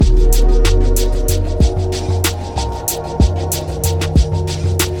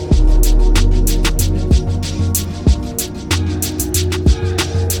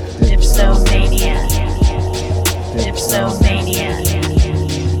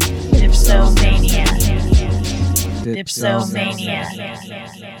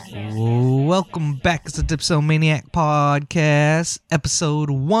Dipsomaniac. Welcome back. It's the Dipsomaniac Podcast, episode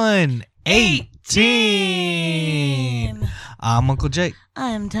 118. I'm Uncle Jake.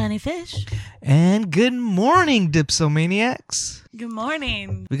 I'm Tiny Fish. And good morning, Dipsomaniacs. Good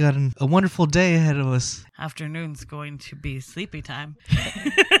morning. We got a wonderful day ahead of us. Afternoon's going to be sleepy time.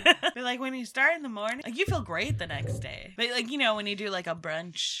 But like when you start in the morning, like you feel great the next day. But like, you know, when you do like a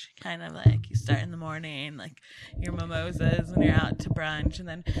brunch, kind of like you start in the morning, like your mimosas when you're out to brunch, and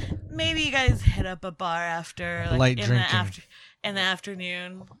then maybe you guys hit up a bar after, like light drinking in the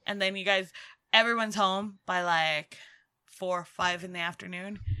afternoon, and then everyone's home by like 4 or 5 in the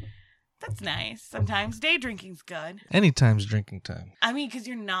afternoon. That's nice. Sometimes day drinking's good. Anytime's drinking time. I mean, because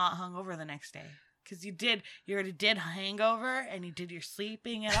you're not hungover the next day. Because you already did hangover, and you did your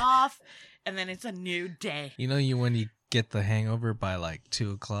sleeping it off, and then it's a new day. You know, when you get the hangover by like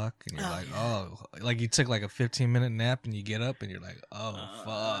 2 o'clock, and you're like you took like a 15-minute nap, and you get up, and you're like,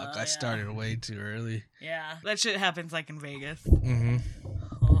 fuck, I started way too early. Yeah, that shit happens like in Vegas. Mm-hmm.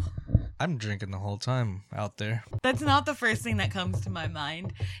 Oh. I'm drinking the whole time out there. That's not the first thing that comes to my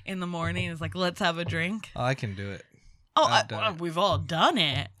mind in the morning is like, let's have a drink. Oh, I can do it. We've all done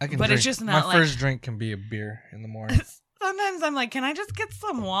it. I can but drink. It's just not my first drink can be a beer in the morning. Sometimes I'm like, can I just get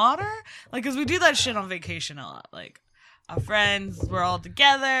some water? Like, because we do that shit on vacation a lot. Like, our friends, we're all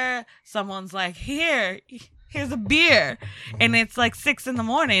together. Someone's like, here's a beer. And it's like 6 a.m.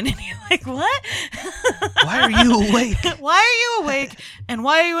 and you're like, what? Why are you awake? Why are you awake? And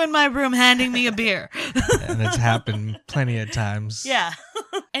why are you in my room handing me a beer? And it's happened plenty of times. Yeah.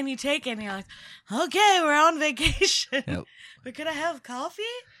 And you take it and you're like, okay, we're on vacation. Yep. But could I have coffee?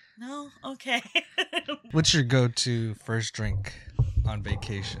 No? Okay. What's your go-to first drink on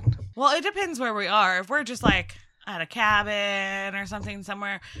vacation? Well, it depends where we are. If we're just like at a cabin or something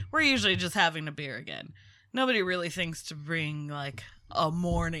somewhere, we're usually just having a beer again. Nobody really thinks to bring like a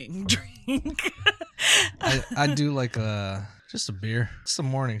morning drink. I do like just a beer. Some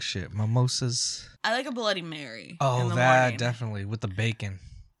morning shit. Mimosas. I like a Bloody Mary. Oh, in the that morning. Definitely with the bacon.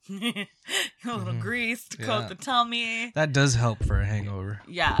 A little grease to coat the tummy. That does help for a hangover.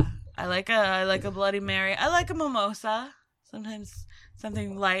 Yeah, I like a Bloody Mary. I like a mimosa. Sometimes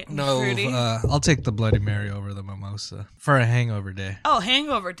something light and fruity. I'll take the Bloody Mary over the mimosa for a hangover day. Oh,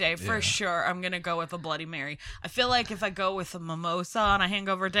 hangover day, for sure. I'm going to go with a Bloody Mary. I feel like if I go with a mimosa on a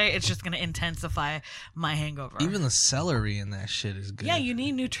hangover day, it's just going to intensify my hangover. Even the celery in that shit is good. Yeah, you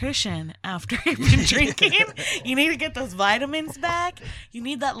need nutrition after you've been drinking. You need to get those vitamins back. You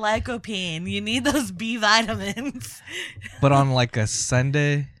need that lycopene. You need those B vitamins. But on like a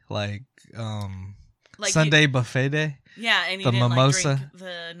Sunday, Sunday buffet day. Yeah, and you the didn't mimosa. Like, drink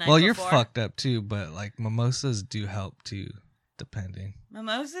the night well, you're before. fucked up too, but like mimosas do help too, depending.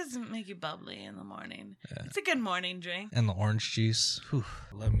 Mimosas make you bubbly in the morning. Yeah. It's a good morning drink. And the orange juice. Whew,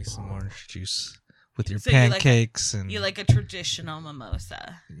 love me some orange juice with your pancakes. You like a traditional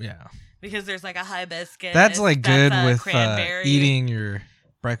mimosa. Yeah. Because there's like a hibiscus. That's like good with eating your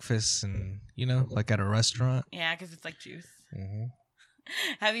breakfast and, like at a restaurant. Yeah, because it's like juice. Mm-hmm.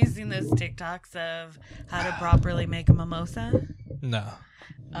 Have you seen those TikToks of how to properly make a mimosa? No.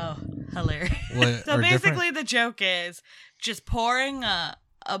 Oh, hilarious. So basically the joke is just pouring a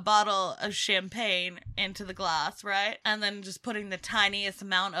bottle of champagne into the glass, right? And then just putting the tiniest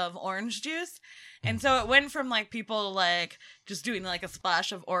amount of orange juice. And so it went from like people like just doing like a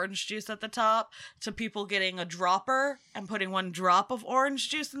splash of orange juice at the top to people getting a dropper and putting 1 drop of orange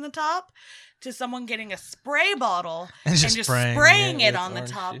juice in the top to someone getting a spray bottle and just spraying it on the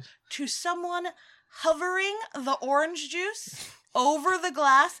top to someone hovering the orange juice over the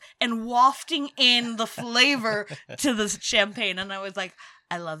glass and wafting in the flavor to the champagne. And I was like,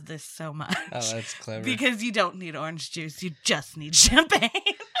 I love this so much. Oh, that's clever. Because you don't need orange juice. You just need champagne.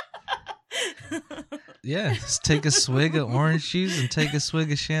 Yeah, just take a swig of orange juice and take a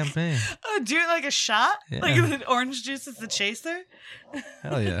swig of champagne. Oh, do it like a shot? Yeah. Like the orange juice is the chaser?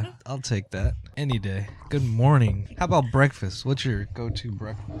 Hell yeah. I'll take that any day. Good morning. How about breakfast? What's your go-to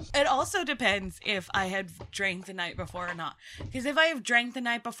breakfast? It also depends if I had drank the night before or not. Because if I have drank the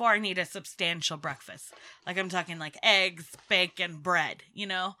night before, I need a substantial breakfast. Like I'm talking like eggs, bacon, bread,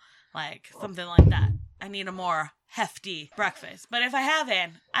 like something like that. I need a more hefty breakfast. But if I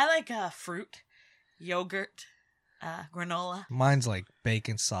haven't, I like fruit, yogurt, granola. Mine's like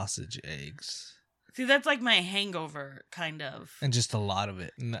bacon, sausage, eggs. See, that's like my hangover kind of. And just a lot of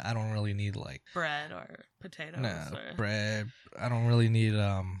it. I don't really need like bread or potatoes. No, or... bread. I don't really need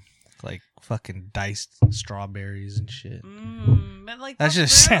like fucking diced strawberries and shit. But like That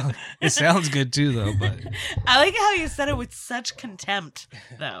just sounds. It sounds good too, though. But I like how you said it with such contempt,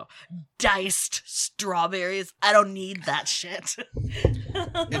 though. Diced strawberries. I don't need that shit.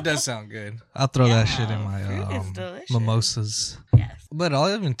 it does sound good. I'll throw that shit in my fruit is delicious. mimosas. Yes. But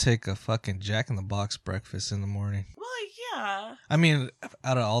I'll even take a fucking Jack in the Box breakfast in the morning. Well, yeah. I mean,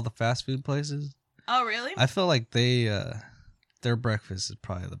 out of all the fast food places, Oh, really? I feel like their breakfast is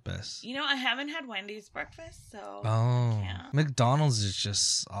probably the best. You know, I haven't had Wendy's breakfast, so Oh, yeah. McDonald's is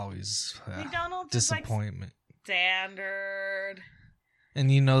just always McDonald's is like disappointment. standard.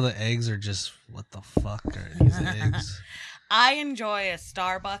 And you know the eggs are just, what the fuck are these eggs? I enjoy a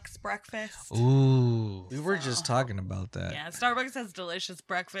Starbucks breakfast. Ooh, we were just talking about that. Yeah, Starbucks has delicious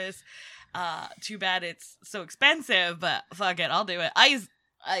breakfast. Too bad it's so expensive, but fuck it, I'll do it. I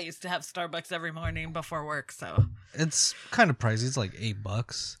used to have Starbucks every morning before work, so It's kind of pricey. It's like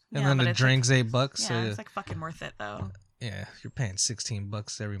 $8, and Yeah, then but the it's drink's like, $8. yeah, So it's like fucking worth it though. yeah, you're paying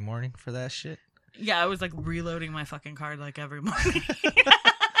 $16 every morning for that shit. Yeah, I was like reloading my fucking card like every morning.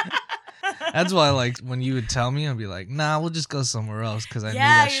 That's why, like, when you would tell me, I'd be like, "Nah, we'll just go somewhere else," because I knew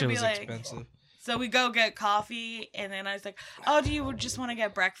Yeah, that you'd shit be was like- expensive. So we go get coffee, and then I was like, "Oh, do you just want to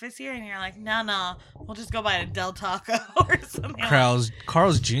get breakfast here?" And you're like, "No, we'll just go buy a Del Taco or something." Carl's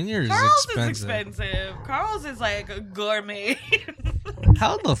Jr. is Carl's expensive. is expensive. Carl's is like a gourmet.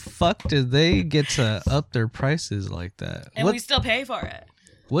 How the fuck did they get to up their prices like that? And we still pay for it.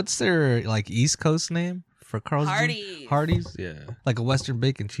 What's their like East Coast name for Carl's Jr.? Hardee's. Hardee's, yeah, like a Western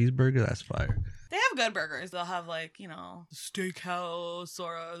bacon cheeseburger. That's fire. They have good burgers. They'll have like, you know, steakhouse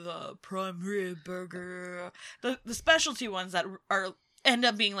or the prime rib burger. The specialty ones that are end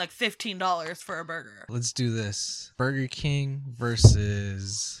up being like $15 for a burger. Let's do this: Burger King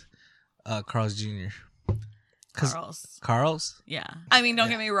versus Carl's Jr. Carl's? Yeah. I mean, don't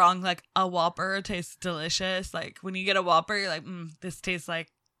get me wrong. Like, a Whopper tastes delicious. Like, when you get a Whopper, you're like, this tastes like,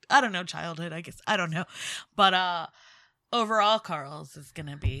 I don't know, childhood, I guess. I don't know. But overall, Carl's is going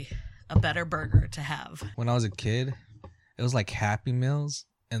to be a better burger to have. When I was a kid, it was like Happy Meals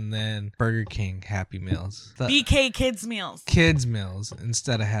and then Burger King Happy Meals. The BK Kids Meals. Kids Meals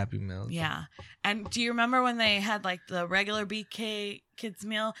instead of Happy Meals. Yeah. And do you remember when they had like the regular BK Kids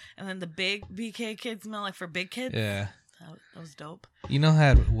Meal and then the big BK Kids Meal, like for big kids? Yeah. That was dope. You know how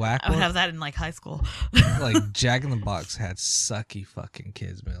had whack I would have that in like high school. like Jack in the Box had sucky fucking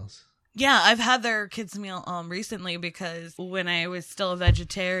kids meals. Yeah, I've had their kids meal recently because when I was still a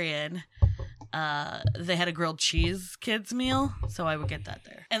vegetarian, they had a grilled cheese kids meal, so I would get that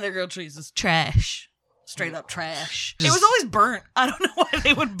there. And their grilled cheese is trash. Straight up trash. It was always burnt. I don't know why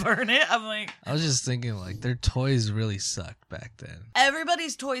they would burn it. I'm like, I was just thinking like their toys really sucked back then.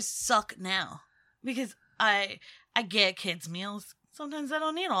 everybody's toys suck now because I get kids meals. Sometimes I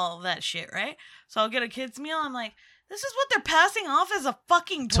don't need all of that shit, right? So I'll get a kids meal. I'm like, this is what they're passing off as a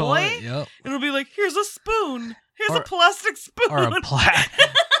fucking toy? Yep. It'll be like, here's a spoon. Here's Or- a plastic spoon. Or a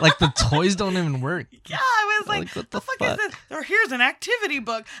like the toys don't even work. Yeah, I was like, what the fuck is this? Or here's an activity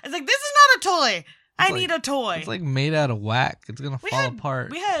book. I was like, this is not a toy. I need a toy. It's like made out of whack. It's gonna fall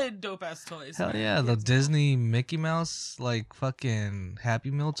apart. We had dope ass toys. Hell yeah, the Disney Mickey Mouse like fucking Happy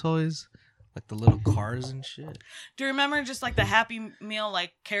Meal toys. Like the little cars and shit. Do you remember just like the Happy Meal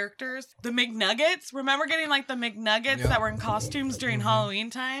like characters? The McNuggets? Remember getting like the McNuggets that were in costumes during Halloween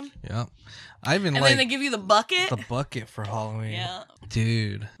time? Yep. I even And like then they give you the bucket? the bucket for Halloween. Yeah.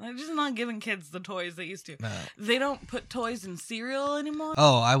 Dude. They're just not giving kids the toys they used to. No. They don't put toys in cereal anymore.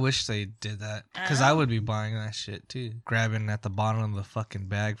 Oh, I wish they did that. Because I Oh. would be buying that shit too. Grabbing at the bottom of the fucking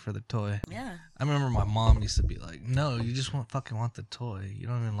bag for the toy. Yeah. I remember my mom used to be like, no, you just fucking want the toy. You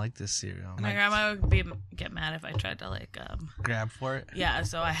don't even like this cereal. I'm My like, grandma would get mad if I tried to like grab for it. yeah,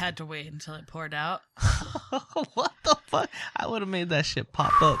 so I had to wait until it poured out. What the fuck? I would have made that shit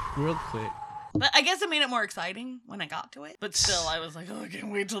pop up real quick. But I guess it made it more exciting when I got to it. But still, I was like, oh, I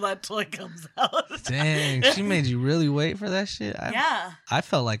can't wait till that toy comes out. Dang, she made you really wait for that shit? Yeah. I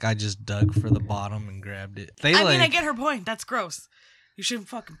felt like I just dug for the bottom and grabbed it. I mean, I get her point. That's gross. You shouldn't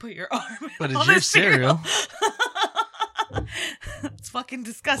fucking put your arm in But it's all your this cereal. cereal. It's fucking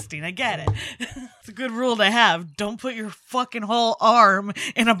disgusting. I get it. It's a good rule to have. Don't put your fucking whole arm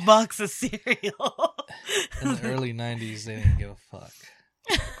in a box of cereal. In the early 90s, they didn't give a fuck.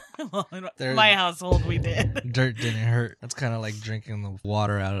 Well, in my household, we did. Dirt didn't hurt. That's kind of like drinking the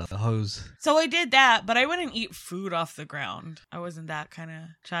water out of the hose. So I did that, but I wouldn't eat food off the ground. I wasn't that kind of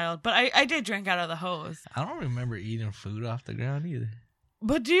child. But I did drink out of the hose. I don't remember eating food off the ground either.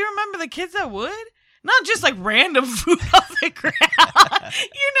 But do you remember the kids that would? Not just like random food off the ground.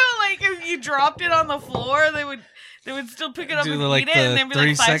 You know, like if you dropped it on the floor, they would They would still pick it up Do and like eat it, and they'd be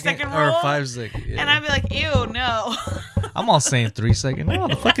like 5-second or rule. 5 second. Yeah. And I'd be like, ew, no. I'm all saying 3 second. No,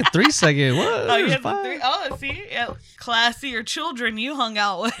 the fucking 3 second. What? Oh, you There's had the five. 3. Oh, see? Yeah, classier children you hung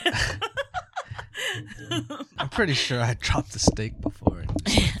out with. I'm pretty sure I dropped a steak before. And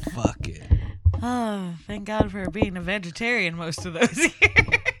just like, fuck it. Oh, thank God for being a vegetarian most of those years.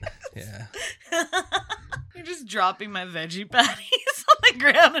 Yeah. You're just dropping my veggie patties on the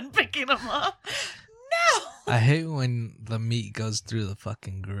ground and picking them up. No. I hate when the meat goes through the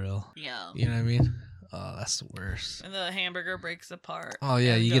fucking grill. Yeah. You know what I mean? Oh, that's the worst. And the hamburger breaks apart. Oh,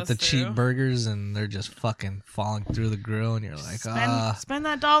 yeah. and You get goes the through. cheap burgers and they're just fucking falling through the grill. And you're like, Spend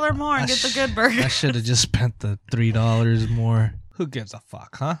that $1 more and get the good burger. I should have just spent the $3 more. Who gives a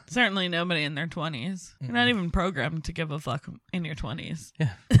fuck, huh? Certainly nobody in their 20s. You're not even programmed to give a fuck in your 20s.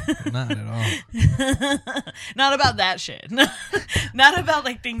 Yeah. Not at all. Not about that shit. Not about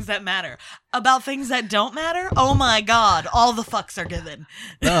like things that matter. About things that don't matter? Oh my God. All the fucks are given.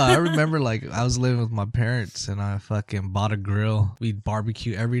 No, I remember like I was living with my parents and I fucking bought a grill. We'd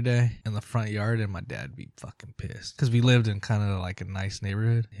barbecue every day in the front yard and my dad'd be fucking pissed. Because we lived in kind of like a nice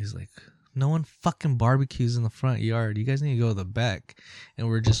neighborhood. He's like, no one fucking barbecues in the front yard. You guys need to go to the back. And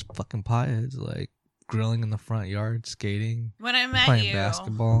we're just fucking potheads, like grilling in the front yard, skating, When I met playing you,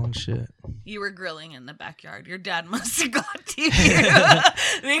 basketball and shit. you were grilling in the backyard. Your dad must have got to you.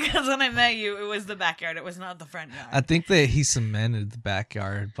 Because when I met you, it was the backyard. It was not the front yard. I think that he cemented the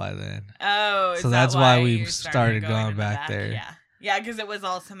backyard by then. Oh, is So that that's why we you started going in the back there. Yeah. Yeah, because it was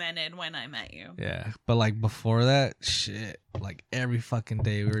all cemented when I met you. Yeah, but like before that, shit, like every fucking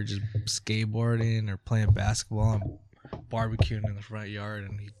day we were just skateboarding or playing basketball and barbecuing in the front yard.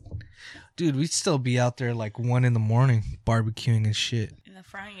 And dude, we'd still be out there like 1 a.m. barbecuing and shit. In the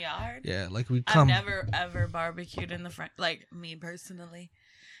front yard? Yeah, like we'd I've come. never, ever barbecued in the front, like me personally,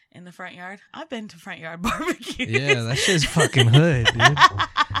 in the front yard. I've been to front yard barbecues. Yeah, that shit's fucking hood, dude.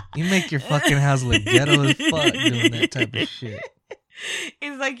 You make your fucking house look ghetto as fuck doing that type of shit.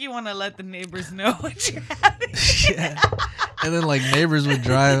 It's like you want to let the neighbors know what you're having. Yeah. And then like neighbors would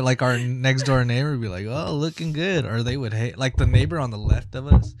drive, like our next door neighbor would be like, oh, looking good. Or they would hate, like the neighbor on the left of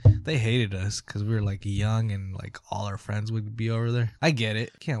us, they hated us because we were like young and like all our friends would be over there. I get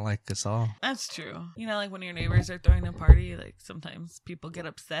it. Can't like us all. That's true. You know, like when your neighbors are throwing a party, like sometimes people get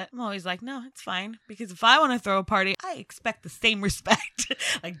upset. I'm always like, no, it's fine. Because if I want to throw a party, I expect the same respect.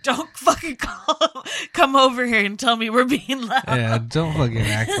 Like, don't fucking come over here and tell me we're being loud. Yeah, don't fucking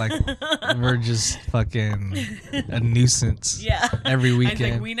act like we're just fucking a nuisance. Yeah. Every I was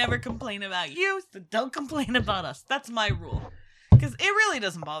weekend. like, we never complain about you, so don't complain about us. That's my rule. Because it really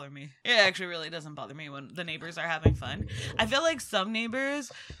doesn't bother me. It actually really doesn't bother me when the neighbors are having fun. I feel like some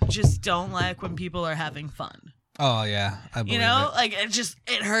neighbors just don't like when people are having fun. Oh yeah, I believe You know, it. like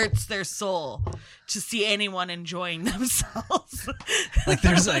it hurts their soul to see anyone enjoying themselves. Like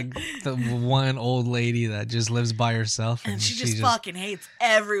there's like the one old lady that just lives by herself, and she just fucking hates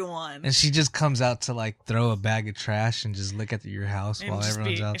everyone. and she just comes out to like throw a bag of trash and just look at your house And while just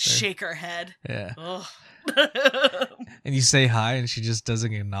everyone's out there. shake her head. Yeah, Ugh. and you say hi, and she just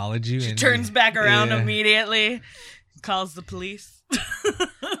doesn't acknowledge you. She and turns back around yeah. immediately, calls the police.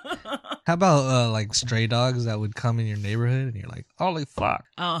 How about like stray dogs that would come in your neighborhood, and you're like, holy fuck.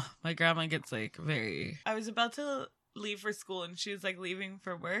 Oh, my grandma gets like very. I was about to leave for school and she was like leaving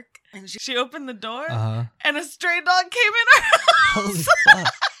for work and she opened the door and a stray dog came in her house. Holy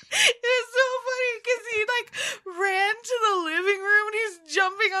fuck. It was so funny because he like ran to the living room and he's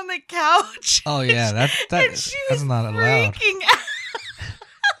jumping on the couch. Oh yeah, and she that's was not allowed. freaking out.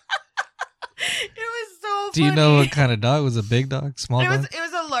 It was so funny. Do you know what kind of dog? Was it a big dog, small dog? It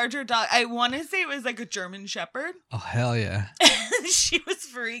was a larger dog. I want to say it was like a German Shepherd. Oh hell yeah. She was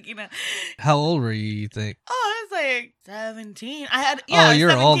freaking out. How old were you think? Oh, I was like 17. I Oh, was you're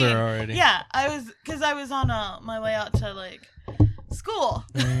 17. older already. Yeah, I was, because I was on my way out to like school,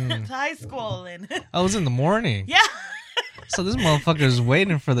 to high school, and I was in the morning. yeah. So this motherfucker's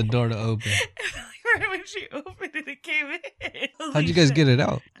waiting for the door to open. Right when she opened it, it came in. How'd you guys get it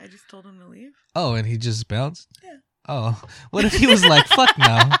out? I just told him to leave. Oh, and he just bounced? Yeah. Oh, what if he was like, fuck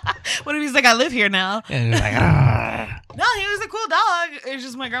no? What if he's like, I live here now? And he was like, ah. No, he was a cool dog. It was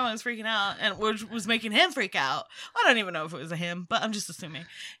just my grandma was freaking out, and which was making him freak out. I don't even know if it was a him, but I'm just assuming.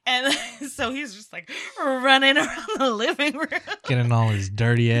 And so he's just like running around the living room, Getting all his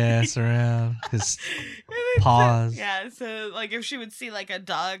dirty ass around, his paws. Yeah, so like if she would see like a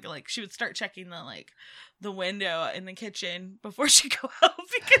dog, like she would start checking the window in the kitchen before she go out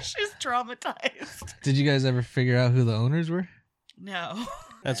because she's traumatized. Did you guys ever figure out who the owners were? No.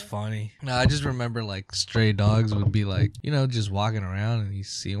 That's funny. No, I just remember like stray dogs would be like, you know, just walking around and you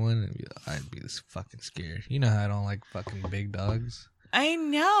see one and I'd be this fucking scared. You know how I don't like fucking big dogs. I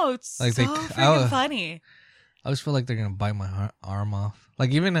know. It's Like so freaking funny. I always feel like they're gonna bite my arm off.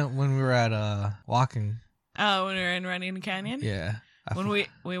 Like even when we were at walking. Oh, when we were in Runyon Canyon? Yeah. When we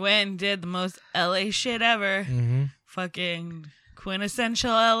went and did the most LA shit ever. Mm-hmm. Fucking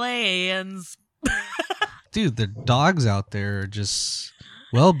quintessential LAians. Dude, the dogs out there are just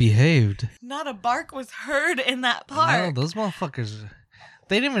well behaved. Not a bark was heard in that park. No, those motherfuckers.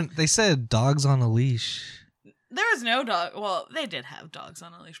 They said dogs on a leash. There was no dog. Well, they did have dogs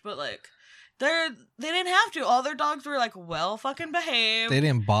on a leash, but like, they didn't have to. All their dogs were like well fucking behaved. They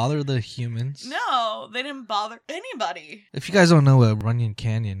didn't bother the humans. No, they didn't bother anybody. If you guys don't know what Runyon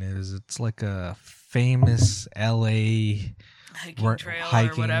Canyon is, it's like a famous LA hiking trail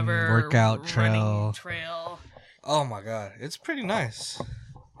hiking, or whatever. workout trail. Oh my god, it's pretty nice.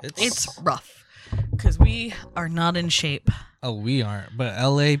 It's rough because we are not in shape. Oh, we aren't. But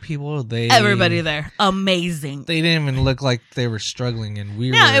LA people, everybody there, amazing. They didn't even look like they were struggling, and we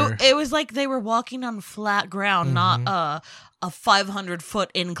were. It was like they were walking on flat ground, not a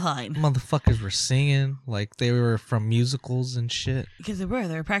 500-foot incline. Motherfuckers were singing like they were from musicals and shit. Because they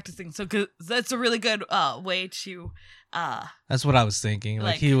were practicing. So cause that's a really good way to. That's what I was thinking.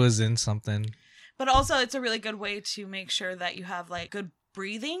 Like he was in something. But also, it's a really good way to make sure that you have like good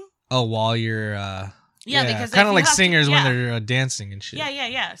breathing. Oh, while you're. Yeah, because kind of like singers when they're dancing and shit.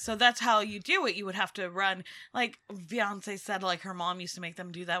 Yeah. So that's how you do it. You would have to run. Like Beyonce said, like her mom used to make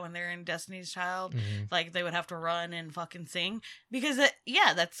them do that when they're in Destiny's Child. Mm-hmm. Like they would have to run and fucking sing because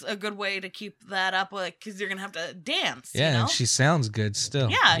that's a good way to keep that up. Like because you're gonna have to dance. Yeah, you know? And she sounds good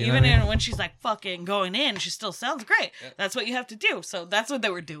still. Yeah, you even when she's like fucking going in, she still sounds great. Yeah. That's what you have to do. So that's what they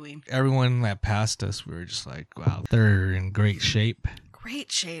were doing. Everyone that passed us, we were just like, wow, they're in great shape.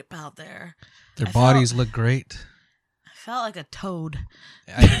 Great shape out there. Their bodies look great. I felt like a toad.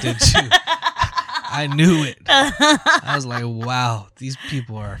 I did too. I knew it. I was like, wow, these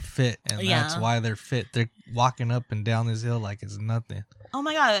people are fit. And that's why they're fit. They're walking up and down this hill like it's nothing. Oh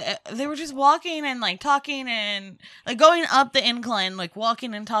my God. They were just walking and like talking and like going up the incline, like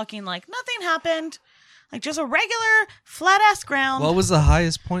walking and talking like nothing happened. Like just a regular flat ass ground. What was the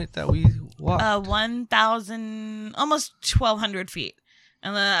highest point that we walked? 1,000, almost 1,200 feet.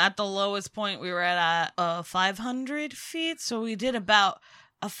 And then at the lowest point, we were at 500 feet. So we did about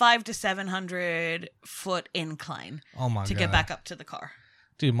a 500 to 700 foot incline. Oh my God. To get back up to the car.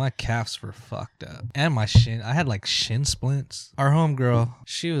 Dude, my calves were fucked up. And my shin. I had like shin splints. Our homegirl,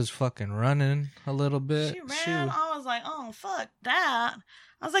 she was fucking running a little bit. She ran. I was like, oh, fuck that.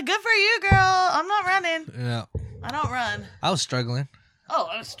 I was like, good for you, girl. I'm not running. Yeah. I don't run. I was struggling. Oh,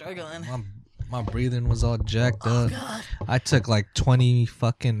 I was struggling. My breathing was all jacked up. God. I took like 20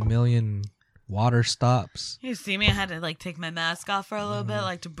 fucking million water stops. You see me? I had to like take my mask off for a little bit,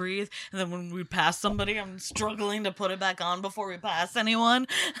 like to breathe. And then when we pass somebody, I'm struggling to put it back on before we pass anyone.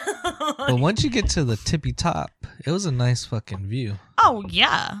 But once you get to the tippy top, it was a nice fucking view. Oh,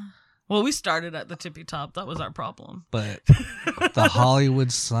 yeah. Well, we started at the tippy top. That was our problem. But the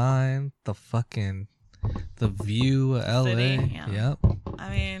Hollywood sign, the view of LA. City, yeah. Yep. I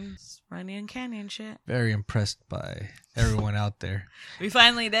mean, Runyon Canyon shit. Very impressed by everyone out there. We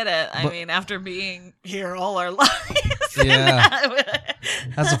finally did it. I mean, after being here all our lives. Yeah.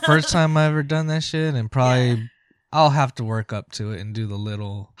 That's the first time I ever done that shit. And probably I'll have to work up to it and do the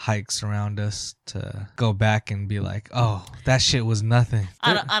little hikes around us to go back and be like, oh, that shit was nothing.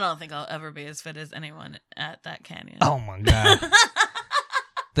 I don't think I'll ever be as fit as anyone at that canyon. Oh my God.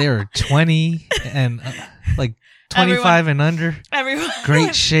 They were 20 and like 25 and under. Everyone.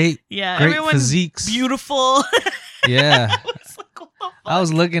 Great shape. Yeah. Great everyone's physiques. Beautiful. Yeah. I was like, what the fuck? I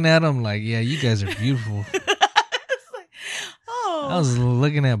was looking at them like, yeah, you guys are beautiful. I was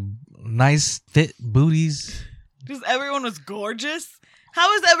looking at nice fit booties. Just everyone was gorgeous.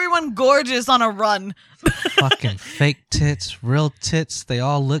 How is everyone gorgeous on a run? Fucking fake tits, real tits. They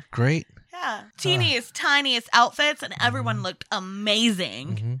all look great. Yeah. Teeniest, tiniest outfits, and everyone looked amazing.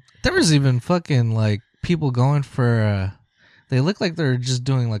 Mm-hmm. There was even fucking like people going for, they looked like they were just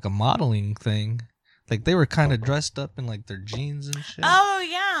doing like a modeling thing. Like they were kind of dressed up in like their jeans and shit. Oh,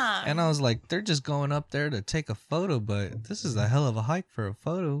 yeah. And I was like, they're just going up there to take a photo, but this is a hell of a hike for a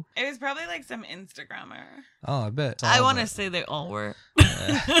photo. It was probably like some Instagrammer. Oh, I bet. I want to say they all were.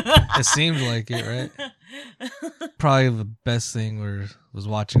 It seemed like it, right? Probably the best thing was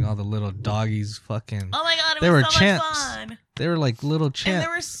watching all the little doggies fucking. Oh my God, they were so champs. much fun. They were like little champs. And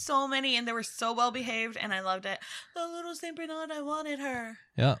there were so many, and they were so well behaved, and I loved it. The little Saint Bernard, I wanted her.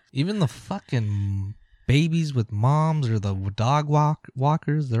 Yeah, even the fucking babies with moms or the dog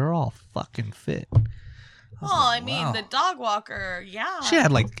walkers, they're all fucking fit. Well, I mean, the dog walker, yeah. She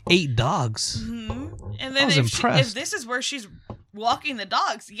had like 8 dogs. Mm-hmm. And then I was impressed. if this is where she's walking the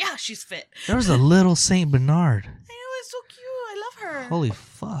dogs, yeah, she's fit. There was a little Saint Bernard. I know, it's so cute. I love her. Holy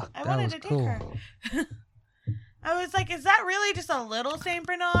fuck, I that wanted was to take cool. her. I was like, is that really just a little Saint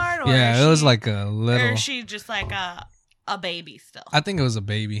Bernard? Or Yeah, it was like a Or little. is she just like a baby still? I think it was a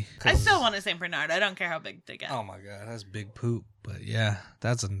baby. I still want a Saint Bernard. I don't care how big they get. Oh my god, that's big poop. But yeah,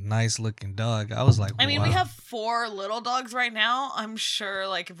 that's a nice looking dog. I was like, I mean, wow. we have 4 little dogs right now. I'm sure,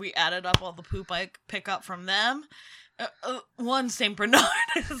 like, if we added up all the poop I pick up from them, one Saint Bernard,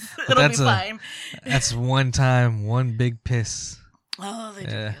 it'll be fine. That's one time, one big piss. Oh, they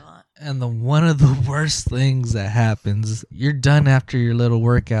do me a lot. And one of the worst things that happens, you're done after your little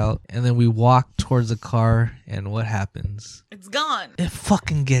workout, and then we walk towards the car, and what happens? It's gone. It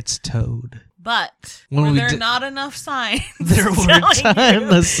fucking gets towed. But When were we there did- not enough signs? There were telling you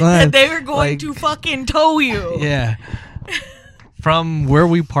the signs. that they were going like- to fucking tow you. Yeah. From where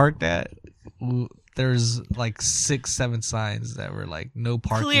we parked at, there's like 6-7 signs that were like, no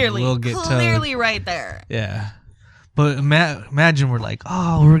parking, we'll get towed. Clearly right there. Yeah. But imagine we're like,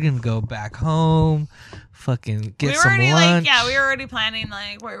 oh, we're going to go back home, fucking get some lunch. We were already planning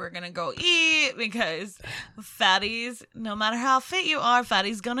like where we're going to go eat because fatties, no matter how fit you are,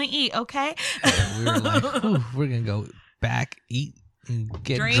 fatty's going to eat, okay? And we were like, ooh, we're going to go back, eat, and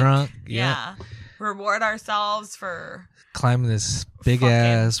get Drink, drunk. Yeah. Reward ourselves for Climbing this big fucking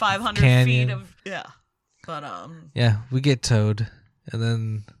ass 500 canyon. feet of, yeah. But, Yeah, we get towed. And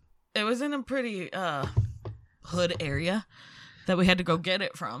then it was in a pretty, hood area that we had to go get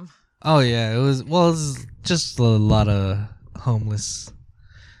it from. oh yeah, it was just a lot of homeless.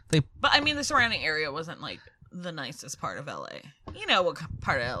 But I mean, the surrounding area wasn't like the nicest part of LA. You know what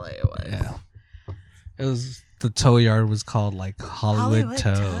part of LA it was. Yeah. It was the tow yard was called like Hollywood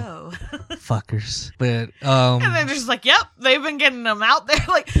Tow. Fuckers. But and they're just like, yep, they've been getting them out there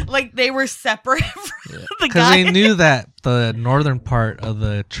like they were separate from the because guy. they knew that the northern part of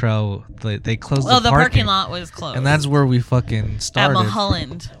the trail they closed the the parking lot was closed. and that's where we fucking started. At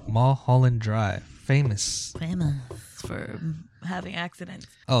Mulholland. Mulholland Drive, famous For having accidents.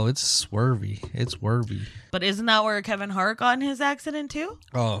 Oh, it's swervy. It's swervy. But isn't that where Kevin Hart got in his accident too?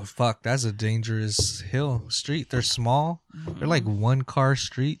 Oh fuck, that's a dangerous street. They're small. Mm-hmm. They're like 1-car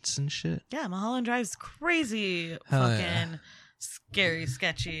streets and shit. Yeah, Mulholland Drive's crazy. Hell fucking yeah. scary,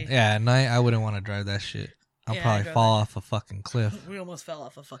 sketchy. Yeah, at night I wouldn't want to drive that shit. I'll probably fall off a fucking cliff. We almost fell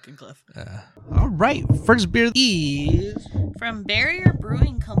off a fucking cliff. All right, first beer is from Barrier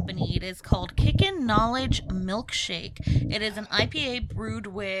Brewing Company. It is called Kickin' Knowledge Milkshake. It is an IPA brewed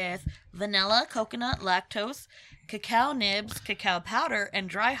with vanilla, coconut, lactose, cacao nibs, cacao powder, and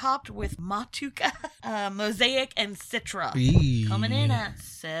dry hopped with Matuka, Mosaic, and Citra. Coming in at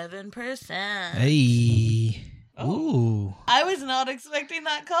 7%. Hey. Ooh. I was not expecting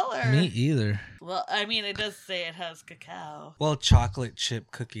that color. Me either. Well, I mean, it does say it has cacao. Well, chocolate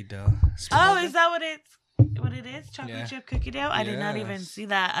chip cookie dough. Oh, is that what it is? Chocolate chip cookie dough? I did not even see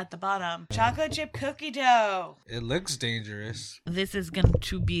that at the bottom. Chocolate chip cookie dough. It looks dangerous. This is going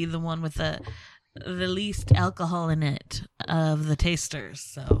to be the one with the least alcohol in it of the tasters.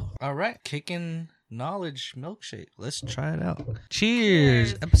 So, all right, Kickin' Knowledge Milkshake. Let's try it out.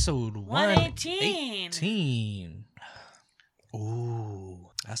 Cheers. Episode 118. Ooh,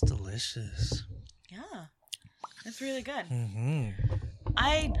 that's delicious. Yeah, it's really good. Mm-hmm.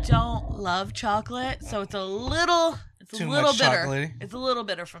 I don't love chocolate, so it's a little Too bitter. chocolatey? It's a little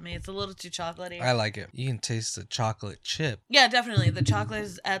bitter for me. It's a little too chocolatey. I like it. You can taste the chocolate chip. Yeah, definitely. The chocolate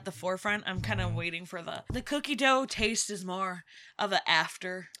is at the forefront. I'm kind of waiting for the cookie dough taste is more of an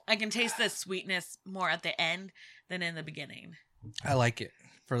after. I can taste the sweetness more at the end than in the beginning. I like it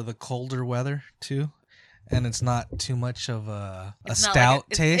for the colder weather too, and it's not too much of a stout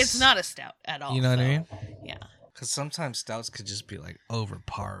taste. It's not a stout at all. You know what I mean? Yeah. Because sometimes stouts could just be like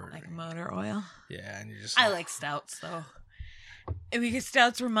overpowered. Like motor oil. Yeah, and you're just. I like stouts though. Because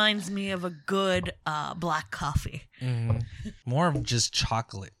stouts reminds me of a good black coffee. Mm-hmm. More of just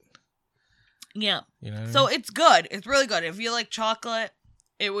chocolate. Yeah. You know. So it's good. It's really good. If you like chocolate,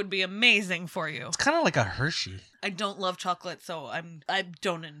 it would be amazing for you. It's kind of like a Hershey. I don't love chocolate, so I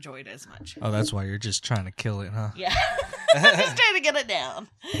don't enjoy it as much. Oh, that's why you're just trying to kill it, huh? Yeah. I'm just trying to get it down.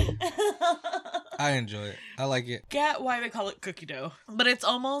 I enjoy it. I like it. Get why they call it cookie dough. But it's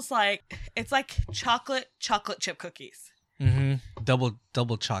almost like it's like chocolate chip cookies. Mm-hmm.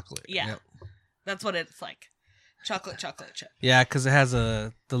 Double chocolate. Yeah. Yep. That's what it's like. Chocolate chip. Yeah, because it has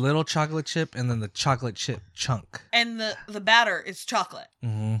the little chocolate chip and then the chocolate chip chunk. And the batter is chocolate.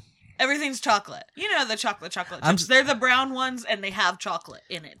 Mm-hmm. Everything's chocolate. You know the chocolate I'm chips. They're the brown ones, and they have chocolate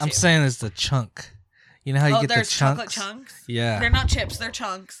in it, too. I'm saying it's the chunk. You know how you get the there's chunks? chocolate chunks? Yeah. They're not chips, they're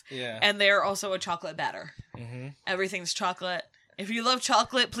chunks. Yeah. And they're also a chocolate batter. Mm-hmm. Everything's chocolate. If you love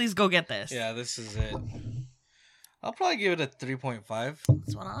chocolate, please go get this. Yeah, this is it. I'll probably give it a 3.5.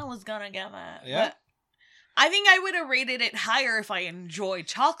 That's what I was gonna give it. Yeah? But I think I would have rated it higher if I enjoy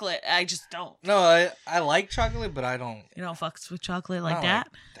chocolate. I just don't. No, I like chocolate, but I don't. You don't fucks with chocolate like I don't that?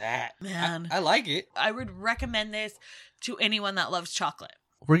 like that. Man. I like it. I would recommend this to anyone that loves chocolate.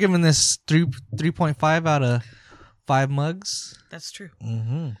 We're giving this 3.5 out of 5 mugs. That's true.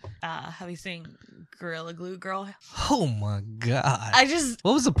 Mm-hmm. Have you seen Gorilla Glue Girl? Oh my god.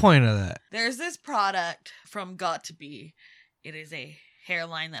 What was the point of that? There's this product from Got to Be. It is a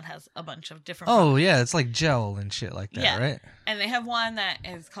hairline that has a bunch of different Oh, products. yeah. It's like gel and shit like that, Yeah. right? And they have one that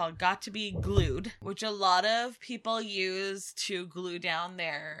is called Got to Be Glued, which a lot of people use to glue down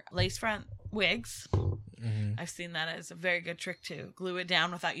their lace front wigs. Mm-hmm. I've seen that as a very good trick to glue it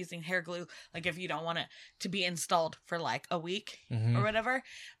down without using hair glue. Like if you don't want it to be installed for like a week Mm-hmm. or whatever.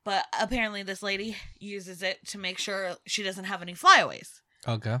 But apparently this lady uses it to make sure she doesn't have any flyaways.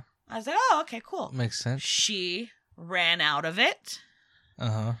 Okay. I was like, oh, okay, cool. Makes sense. She ran out of it,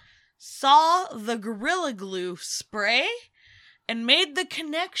 Uh-huh. saw the Gorilla Glue spray, and made the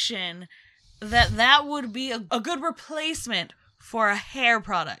connection that would be a good replacement for a hair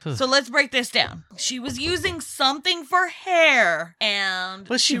product. So let's break this down. She was using something for hair, and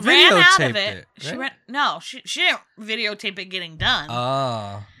But she ran out of videotaped it. it, She right? she didn't videotape it getting done.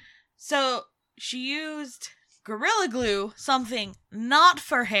 Oh. So she used Gorilla Glue, something not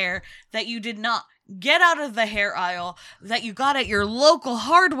for hair that you did not get out of the hair aisle, that you got at your local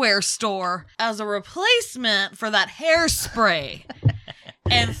hardware store as a replacement for that hairspray.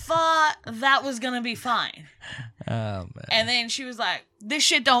 And thought that was gonna be fine. Oh, man. And then she was like, this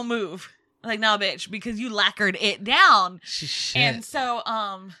shit don't move. Like, no, bitch, because you lacquered it down. Shit. And so,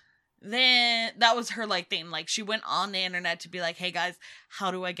 then that was her like thing. Like she went on the internet to be like, hey guys,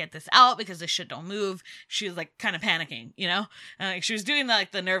 how do I get this out? Because this shit don't move. She was like kind of panicking, you know? And like she was doing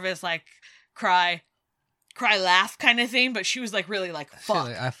like the nervous, like cry, laugh kind of thing. But she was like really like, fuck.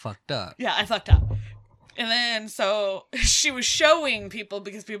 Like, I fucked up. Yeah, I fucked up. And then so she was showing people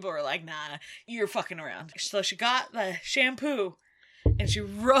because people were like, nah, you're fucking around. So she got the shampoo and she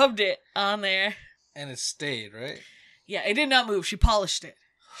rubbed it on there. And it stayed, right? Yeah, it did not move. She polished it.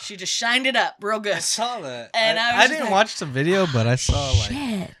 She just shined it up real good. I saw that. And I was I just didn't like, watch the video, but I saw like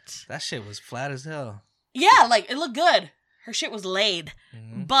shit. that shit was flat as hell. Yeah, like it looked good. Her shit was laid,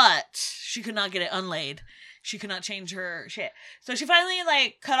 Mhm. but she could not get it unlaid. She could not change her shit. So she finally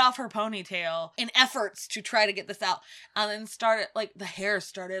like cut off her ponytail in efforts to try to get this out. And then started like the hair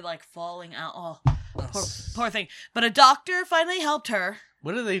started like falling out. Oh, poor thing. But a doctor finally helped her.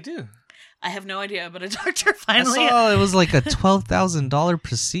 What did they do? I have no idea, but a doctor I finally saw it was like a $12,000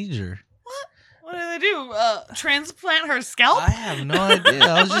 procedure. What did they do? Transplant her scalp? I have no idea.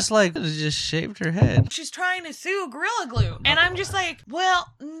 I was just like, it just shaved her head. She's trying to sue Gorilla Glue. And I'm just like,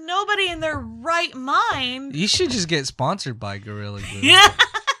 well, nobody in their right mind. You should just get sponsored by Gorilla Glue. Yeah.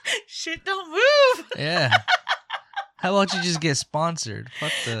 Shit don't move. Yeah. How about you just get sponsored?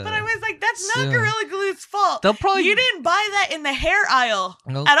 Fuck the. But I was like, that's not soon. Gorilla Glue's fault. They'll probably. You didn't buy that in the hair aisle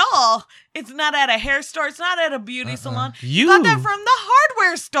Nope. at all. It's not at a hair store. It's not at a beauty salon. You got that from the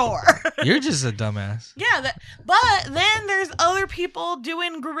hardware store. You're just a dumbass. Yeah, but then there's other people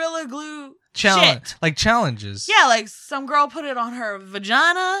doing Gorilla Glue Challenge, shit. like challenges. Yeah, like some girl put it on her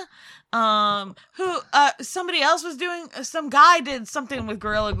vagina. Somebody else was doing, some guy did something with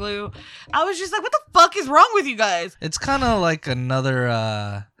Gorilla Glue. I was just like, what the fuck is wrong with you guys? It's kind of like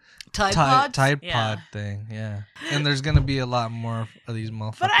another Tide Tide Pods? Pod thing, yeah. And there's gonna be a lot more of these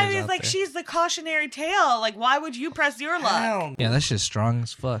motherfuckers. But I was out like, there. she's the cautionary tale. Like, why would you press your luck? Hell, yeah, that shit's strong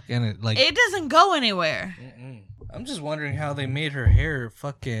as fuck, and it like. It doesn't go anywhere. I'm just wondering how they made her hair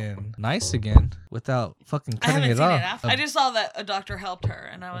fucking nice again without fucking I cutting haven't it seen off. it after. I just saw that a doctor helped her,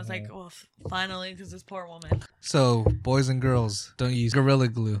 and I was like, well, finally, because this poor woman. So, boys and girls, don't use Gorilla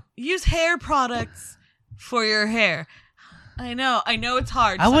Glue. Use hair products for your hair. I know it's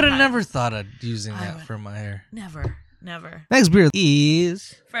hard. I would have sometimes. never thought of using I that would- for my hair. Never. Next beer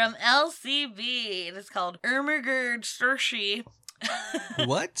is From LCB. It's called Ermagerd Sturshi.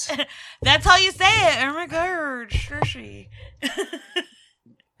 what? That's how you say it. Ermagerd Sturshi.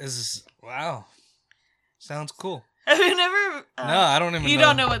 This is wow. Sounds cool. Have you never? No, I don't even. You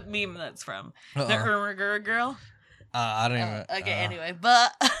don't know what meme that's from. The Uh-uh. Ermagerd girl. I don't even. Okay. Anyway,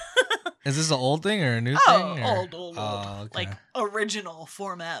 but Is this an old thing or a new Oh, thing? Or? old. Oh, okay. Like original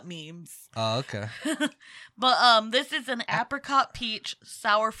format memes. Oh, okay. But this is an apricot peach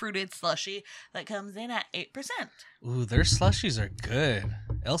sour fruited slushy that comes in at 8%. Ooh, their slushies are good.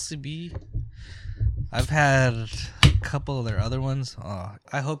 LCB. I've had a couple of their other ones. Oh,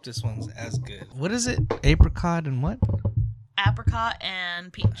 I hope this one's as good. What is it? Apricot and what? Apricot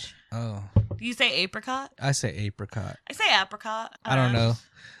and peach. Oh, Do you say apricot? I say apricot. I say apricot. I don't know.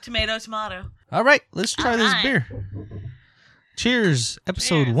 Tomato. All right, let's try this Alright. beer. Cheers.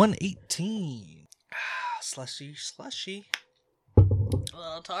 Episode Cheers. 118. Slushy. A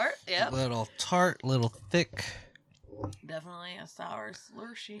little tart. Yep. Little tart, little thick. Definitely a sour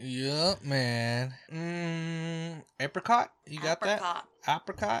slushy. Yep, man. Apricot? You got Apricot. that?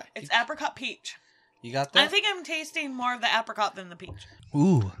 Apricot? It's apricot peach. You got that? I think I'm tasting more of the apricot than the peach.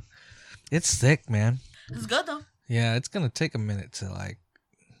 Ooh, it's thick, man. It's good though. Yeah, it's gonna take a minute to like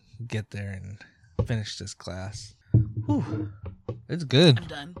get there and finish this glass. Whew. It's good. I'm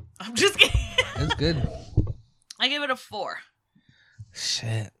done. I'm just kidding. It's good. I give it a 4.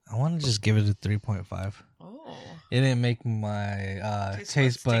 Shit, I want to just give it a 3.5. Oh. It didn't make my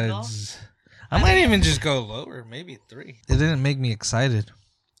taste tingle? buds. I might even just go lower, maybe 3. It didn't make me excited.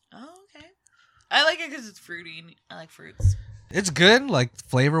 Oh, okay. I like it because it's fruity and I like fruits. It's good, like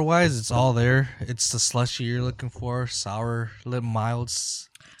flavor wise, it's all there. It's the slushy you're looking for, sour, little mild.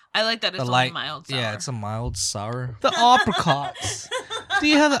 I like that it's The only light, mild sour. yeah, it's a mild sour. The apricots. Do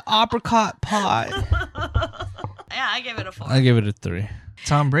you have the apricot pie? Yeah, I give it a 4. I give it a 3.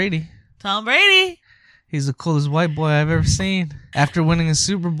 Tom Brady. Tom Brady. He's the coolest white boy I've ever seen. After winning a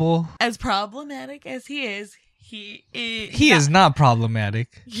Super Bowl, As problematic as he is, he is not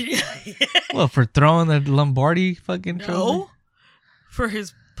problematic. Yeah. Well, for throwing the Lombardi fucking trophy. No. For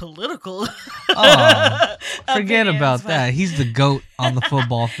his political. Oh, forget opinions, about but- that. He's the GOAT on the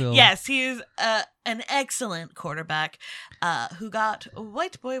football field. Yes, he is an excellent quarterback who got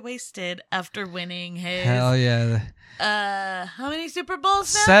white boy wasted after winning his Hell yeah. how many Super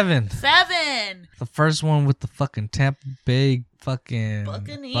Bowls now? 7. 7 The first one with the fucking Tampa Bay fucking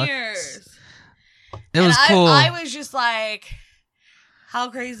Buccaneers. Bucks. It was cool. I was just like, how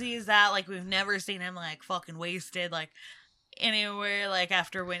crazy is that? Like, we've never seen him like fucking wasted like anywhere like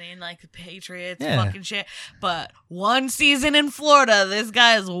after winning like the Patriots fucking shit. But one season in Florida, this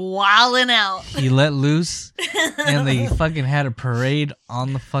guy is wilding out. He let loose and they fucking had a parade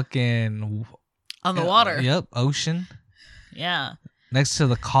on the fucking On the water. Yep, ocean. Yeah. Next to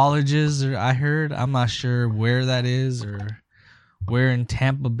the colleges, or I heard. I'm not sure where that is or where in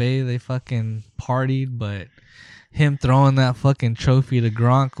Tampa Bay they fucking partied, but him throwing that fucking trophy to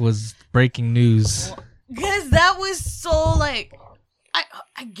Gronk was breaking news. Because that was so like,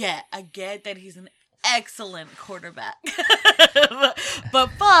 I get that he's an excellent quarterback. but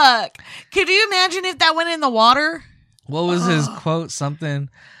fuck, could you imagine if that went in the water? What was his quote? Something,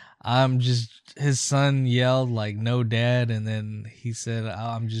 his son yelled like, "No, dad," and then he said,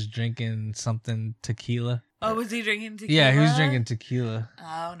 "I'm just drinking something tequila." Oh, was he drinking tequila? Yeah, he was drinking tequila.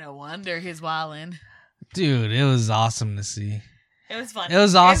 Oh, no wonder he's wildin'. Dude, it was awesome to see. It was funny. It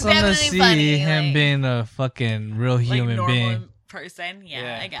was awesome to definitely see funny, him like, being a fucking real like human normal being. person. Yeah,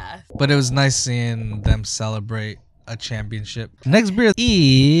 Yeah. I guess. But it was nice seeing them celebrate a championship. Next beer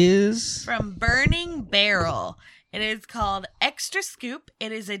is From Burning Barrel. It is called Extra Scoop.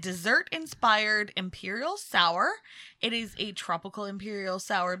 It is a dessert-inspired imperial sour. It is a tropical imperial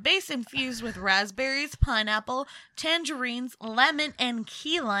sour base infused with raspberries, pineapple, tangerines, lemon, and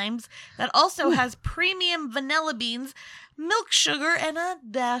key limes that also has premium vanilla beans, milk sugar, and a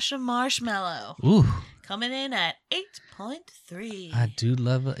dash of marshmallow. ooh, Coming in at 8.3. I do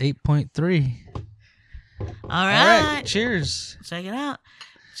love a 8.3. All All right. right, cheers. Check it out.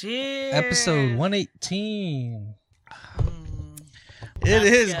 Cheers. Episode 118. Mm, It That's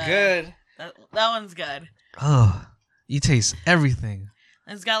is good. good. that one's good. Oh, you taste everything.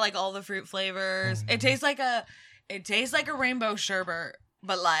 It's got like all the fruit flavors. It tastes like a rainbow sherbet,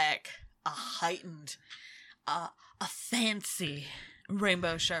 but like a heightened, a fancy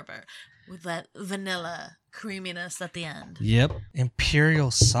rainbow sherbet with that vanilla creaminess at the end. Yep.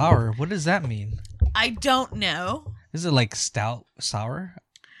 Imperial sour. What does that mean? I don't know. Is it like stout sour?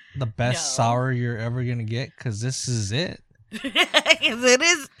 The best No. sour you're ever going to get? Because this is it. It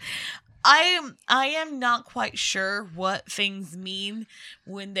is. I am not quite sure what things mean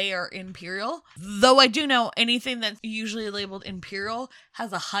when they are imperial. Though I do know anything that's usually labeled imperial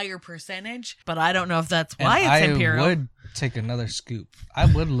has a higher percentage, but I don't know if that's why And it's imperial. I would take another scoop. I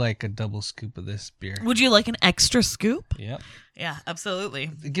would like a double scoop of this beer. Would you like an extra scoop? Yep. Yeah,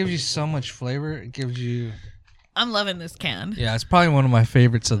 absolutely. It gives you so much flavor. It gives you I'm loving this can. Yeah, it's probably one of my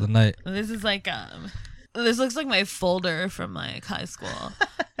favorites of the night. This is like this looks like my folder from like high school.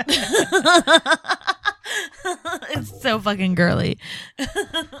 It's so fucking girly.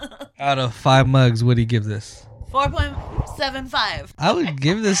 Out of 5 mugs, what do you give this? 4.75. I would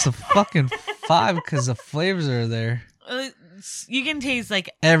give this a fucking 5 because the flavors are there. You can taste like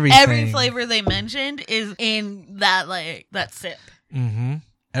Everything. every flavor they mentioned is in that sip. Mm-hmm.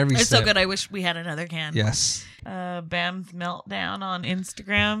 It's so good. I wish we had another can. Yes. Bam's meltdown on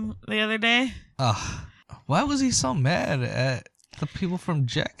Instagram the other day. Why was he so mad at the people from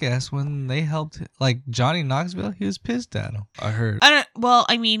Jackass when they helped? Like Johnny Knoxville, he was pissed at him. I heard.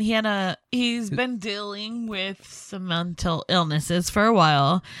 He's been dealing with some mental illnesses for a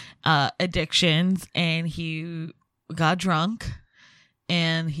while, addictions, and he got drunk.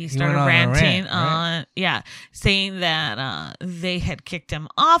 And he started ranting saying that they had kicked him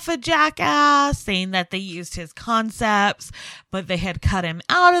off of Jackass, saying that they used his concepts, but they had cut him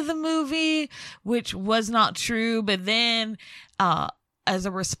out of the movie, which was not true. But then, as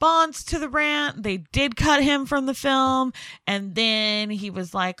a response to the rant, they did cut him from the film. And then he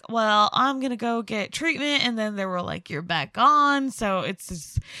was like, well, I'm going to go get treatment. And then they were like, you're back on. So it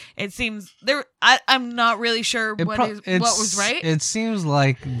seems there, I'm not really sure what was right. It seems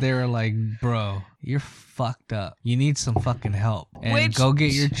like they were like, bro, you're fucked up. You need some fucking help and go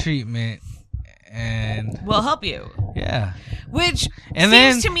get your treatment. And we'll help you. Yeah. Which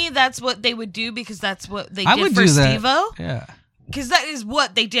seems to me that's what they would do because that's what they did for Steve-O. Yeah. Because that is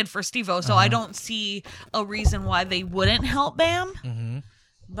what they did for Steve-O, so I don't see a reason why they wouldn't help Bam. Mm-hmm.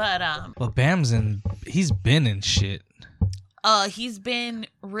 But he's been in shit. He's been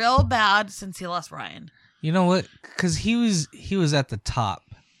real bad since he lost Ryan. You know what? Because he was at the top.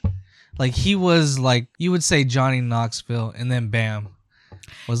 Like he was like you would say Johnny Knoxville, and then Bam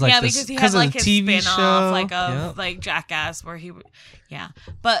was like because he had like his TV spin-off of like Jackass, where he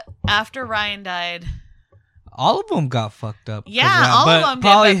But after Ryan died. All of them got fucked up. Yeah, all of them did.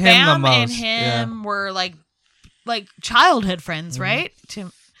 But Bam and him were like childhood friends, right? To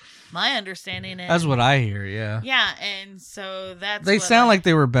my understanding, that's what I hear. Yeah. Yeah, and so they sound like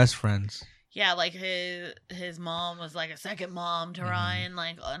they were best friends. Yeah, like his mom was like a second mom to Ryan,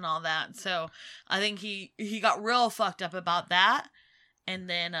 like and all that. So I think he got real fucked up about that, and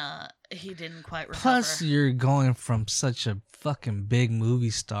then he didn't quite recover. Plus, you're going from such a fucking big movie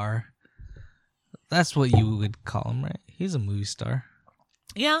star. That's what you would call him, right? He's a movie star.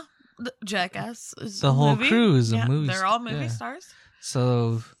 Yeah. Jackass is the whole crew is a movie. They're all movie stars.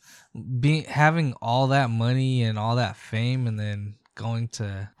 So, having all that money and all that fame, and then going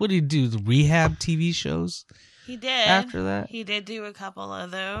to what did he do? The rehab TV shows. He did. After that, he did do a couple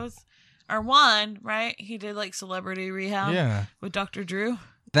of those, or one, right? He did like Celebrity Rehab. Yeah. With Dr. Drew.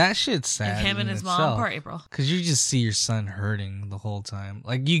 That shit's sad. And him and his mom, poor April. Because you just see your son hurting the whole time.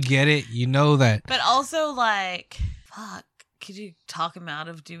 Like, you get it. You know that. But also, like, fuck. Could you talk him out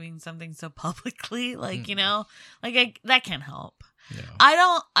of doing something so publicly? Like, you know? Like, that can't help. Yeah.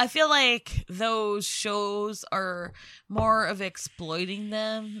 I feel like those shows are more of exploiting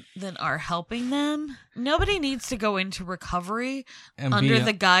them than are helping them. Nobody needs to go into recovery and under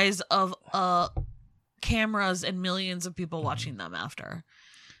the guise of cameras and millions of people watching them after.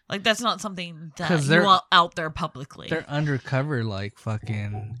 Like, that's not something that you want out there publicly. They're undercover, like,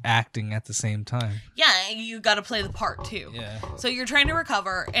 fucking acting at the same time. Yeah, you got to play the part, too. Yeah. So you're trying to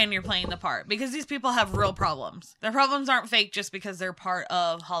recover, and you're playing the part. Because these people have real problems. Their problems aren't fake just because they're part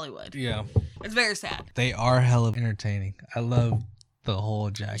of Hollywood. Yeah. It's very sad. They are hella entertaining. I love the whole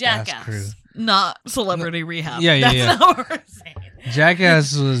Jackass crew. Not Celebrity Rehab. Yeah. That's not what we're saying.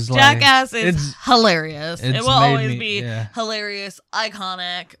 Jackass was Jackass is hilarious. It will always be hilarious,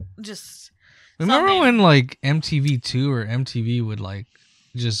 iconic. Just remember when like MTV2 or MTV would like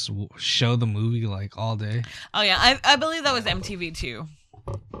just show the movie like all day? Oh yeah, I believe that was MTV2.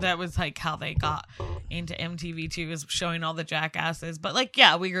 That was like how they got into MTV2 is showing all the Jackasses. But like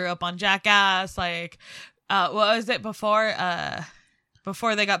we grew up on Jackass. Like what was it before?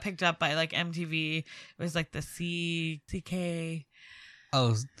 Before they got picked up by like MTV, it was like the CK.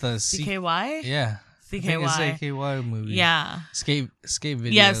 Oh, the CKY? Yeah. CKY. CKY movie. Yeah. Skate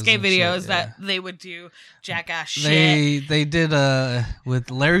videos. Yeah, skate videos that they would do Jackass shit. They did with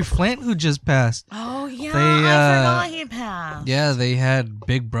Larry Flint, who just passed. Oh yeah, I forgot he passed. Yeah, they had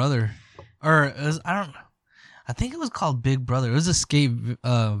Big Brother, or it was, I think it was called Big Brother. It was a skate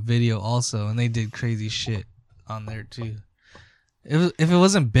video also, and they did crazy shit on there too. If it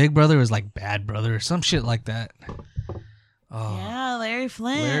wasn't Big Brother, it was like Bad Brother or some shit like that. Oh. Yeah, Larry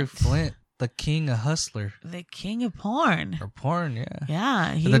Flint. Larry Flint, the king of hustler. The king of porn. Or porn, yeah.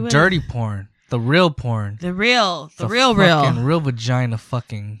 Yeah. Dirty porn. The real porn. The real fucking real vagina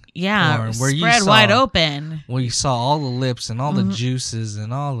fucking porn. Where spread wide open. Where you saw all the lips and all the juices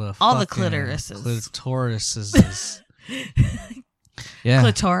and all the clitorises. Clitorises. Yeah.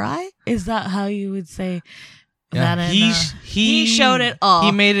 Clitori? Is that how you would say yeah. that? He showed it all.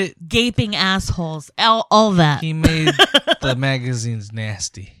 He made it. Gaping assholes. All that. He made the magazines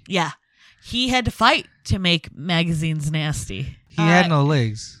nasty. Yeah. He had to fight to make magazines nasty. He had no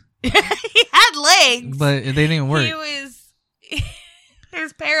legs. He had legs, but they didn't work. He was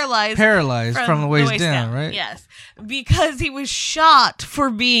paralyzed. Paralyzed from the waist down, right? Yes, because he was shot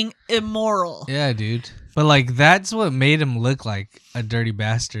for being immoral. Yeah, dude. But like that's what made him look like a dirty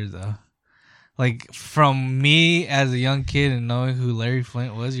bastard, though. Like from me as a young kid and knowing who Larry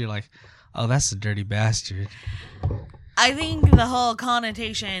Flynt was, you're like, oh, that's a dirty bastard. I think the whole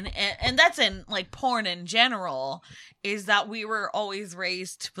connotation, and that's in like porn in general, is that we were always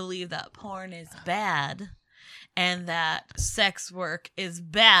raised to believe that porn is bad and that sex work is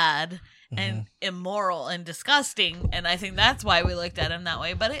bad and immoral and disgusting. And I think that's why we looked at him that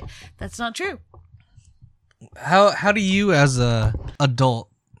way. But that's not true. How do you as a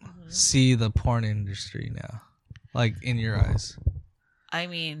adult see the porn industry now? Like in your eyes? I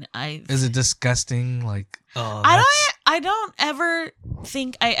mean, is it disgusting? Like, oh, I don't ever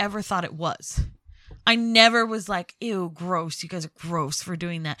think I ever thought it was. I never was like, ew, gross. You guys are gross for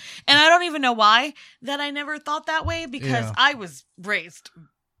doing that. And I don't even know why that I never thought that way, because I was raised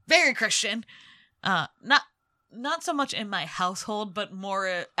very Christian. Not so much in my household, but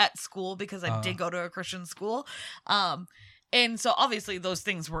more at school, because I did go to a Christian school. And so obviously those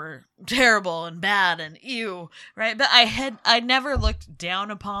things were terrible and bad and ew, right? But I never looked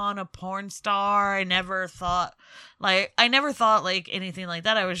down upon a porn star. I never thought like anything like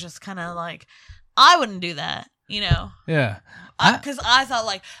that. I was just kind of like, I wouldn't do that, you know? Yeah. Because I thought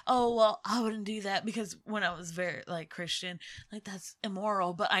like, oh, well, I wouldn't do that because when I was very like Christian, like that's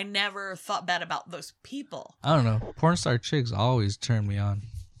immoral. But I never thought bad about those people. I don't know. Porn star chicks always turned me on.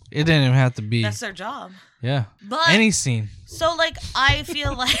 It didn't even have to be. That's their job. Yeah. But any scene. So like I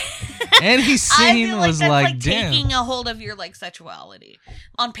feel like any scene was that's like damn. Taking a hold of your like sexuality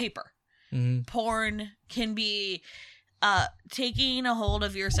on paper. Mm-hmm. Porn can be taking a hold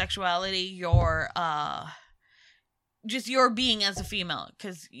of your sexuality, your just your being as a female,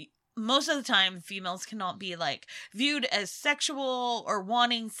 because most of the time females cannot be like viewed as sexual or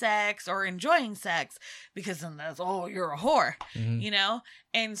wanting sex or enjoying sex, because then that's, oh, you're a whore, you know?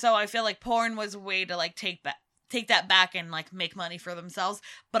 And so I feel like porn was a way to like take that back and like make money for themselves.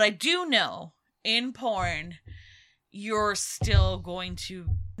 But I do know in porn, you're still going to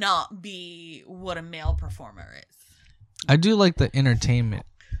not be what a male performer is. I do like the entertainment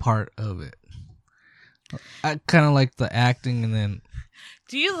part of it. I kind of like the acting, and then...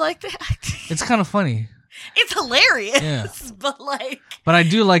 Do you like the acting? It's kind of funny. It's hilarious, yeah. But I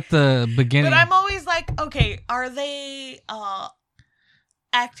do like the beginning. But I'm always like, okay, are they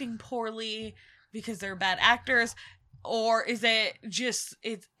acting poorly because they're bad actors, or is it just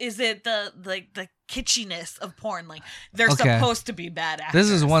is it the kitschiness of porn? Like they're supposed to be bad actors. This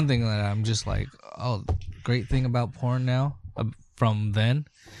is one thing that I'm just like, oh, great thing about porn now from then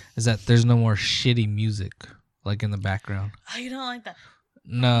is that there's no more shitty music like in the background. Oh, you don't like that?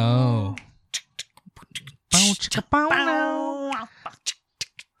 No.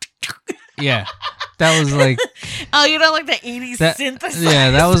 Yeah, that was like. Oh, you don't like the 80s synthesizer? Yeah,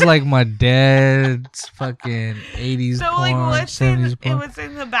 that was like my dad's fucking 80s so, porn, like, 70s porn. What's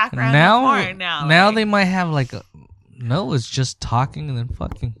in the background of porn now? Now like, they might have like a. No, it's just talking and then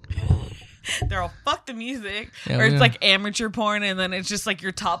fucking. They're all fuck the music, yeah, or it's like amateur porn, and then it's just like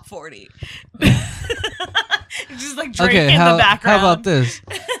your top 40. It's just like Drake in the background. How about this?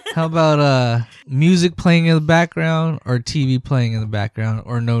 How about music playing in the background, or TV playing in the background,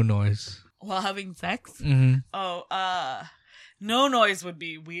 or no noise while having sex? Mm-hmm. Oh, no noise would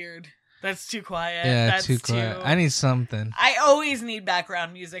be weird. That's too quiet. Yeah, that's too quiet. I need something. I always need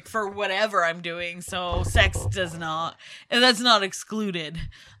background music for whatever I'm doing, so sex does not, and that's not excluded.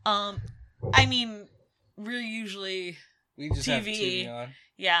 I mean, we're usually we just TV. Have TV on.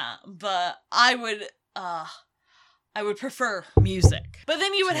 Yeah, but I would prefer music. But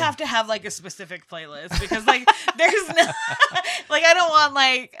then you would have to have like a specific playlist, because like there's no like I don't want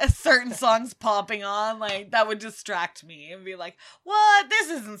like a certain songs popping on, like that would distract me and be like, what? This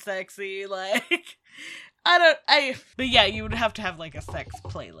isn't sexy. Like but yeah, you would have to have like a sex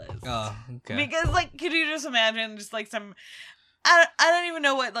playlist. Oh, okay. Because like, could you just imagine just like some I don't even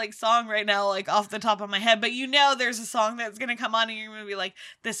know what like song right now, like off the top of my head, but you know there's a song that's gonna come on and you're gonna be like,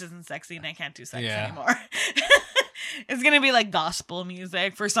 this isn't sexy and I can't do sex anymore. It's gonna be like gospel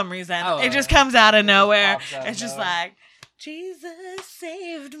music for some reason. Oh, it just comes out of nowhere. pops out of It's just nowhere. like, Jesus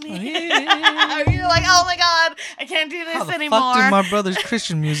saved me. Yeah. You're like, oh my god, I can't do this How the anymore. fuck did my brother's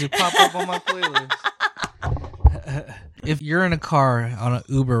Christian music pop up on my playlist? If you're in a car on an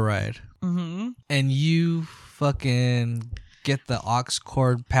Uber ride Mm-hmm. and you fucking get the aux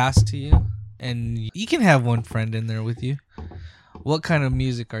cord passed to you, and you can have one friend in there with you, what kind of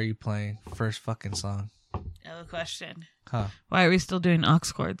music are you playing? First fucking song. I have a question. Huh. Why are we still doing aux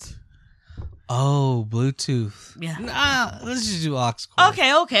cords? Oh, Bluetooth. Yeah. Nah, let's just do aux cord.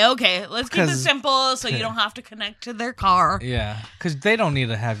 Okay. Let's keep it 'Cause- simple so you don't have to connect to their car. Yeah, because they don't need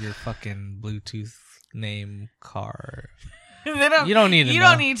to have your fucking Bluetooth name car. They don't, You don't need to You know.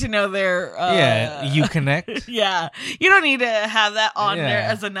 don't need to know their. Yeah, you connect. Yeah, you don't need to have that on there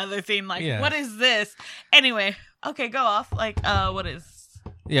Yeah. as another thing. Like, Yeah. what is this? Anyway, okay, go off. Like, what is?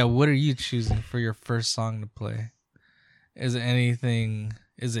 Yeah, what are you choosing for your first song to play? Is it anything?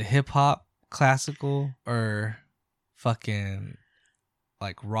 Is it hip hop, classical, or fucking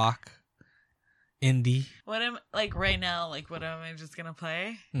like rock, indie? What am like right now? Like, what am I just gonna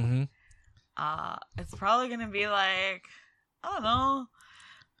play? Mm-hmm. It's probably gonna be like, I don't know.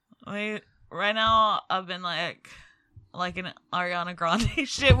 Right now I've been like an Ariana Grande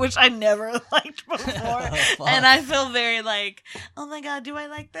shit, which I never liked before. And I feel very like, oh my god, do I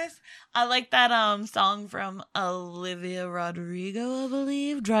like this? I like that song from Olivia Rodrigo, I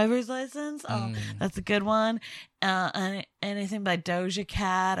believe, Driver's License. That's a good one. And anything by Doja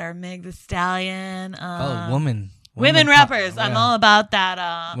Cat or Meg The Stallion. Women rappers. I'm all about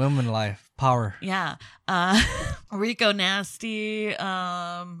that. Women life, power. Yeah. Rico Nasty.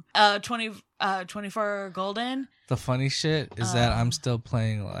 24 Golden. The funny shit is that I'm still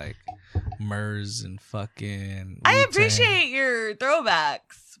playing like Murs and fucking I Wu-Tang. appreciate your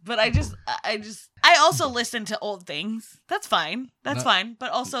throwbacks, but I also listen to old things. That's fine. That's fine.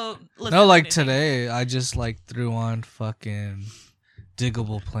 But also listen No, to like new today, I just like threw on fucking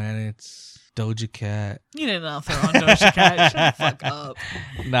Diggable Planets, Doja Cat. things. You didn't know throw on Doja Cat. Shut the fuck up.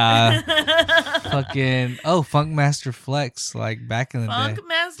 Nah, fucking Funk Master Flex, like back in the day. Funk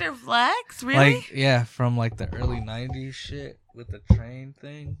Master Flex? Really? Like, yeah, from like the early 90s shit with the train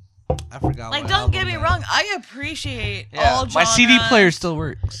thing. I forgot Like, what don't get album me that- wrong. I appreciate Yeah, all my genres. CD player still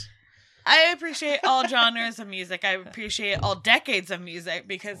works. I appreciate all genres of music. I appreciate all decades of music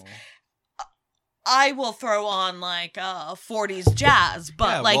because I will throw on like 40s jazz, but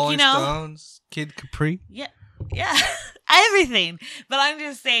Yeah, like Rolling you know, Stones, Kid Capri. yeah, everything. But I'm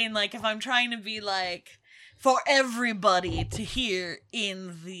just saying, like, if I'm trying to be like for everybody to hear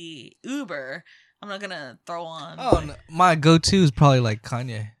in the Uber, I'm not gonna throw on. Oh, no, my go-to is probably like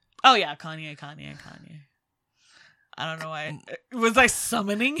Kanye. Oh yeah, Kanye. I don't know why. Was I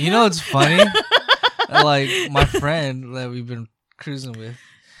summoning him? You know what's funny? Like my friend that we've been cruising with,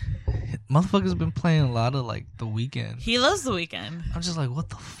 motherfucker's been playing a lot of like The Weeknd. He loves The Weeknd. I'm just like, what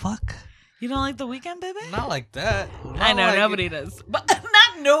the fuck? You don't like The Weeknd, baby? Not like that. I know nobody does, but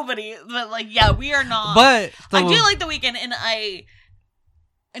not nobody. But like, yeah, we are not. But I do like The Weeknd, and I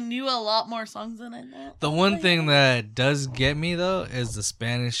knew a lot more songs than I know. the one thing that does get me though is the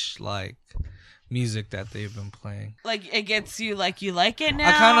Spanish like music that they've been playing. Like it gets you like you like it now.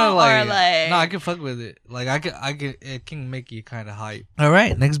 I kind of like, or like no, I can fuck with it. Like I can, it can make you kind of hype. All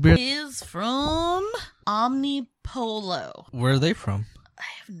right, next beer. is from Omnipolo. Where are they from? I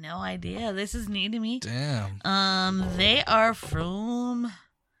have no idea. This is new to me. Damn. They are from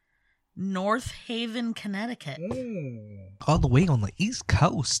North Haven, Connecticut. All the way on the East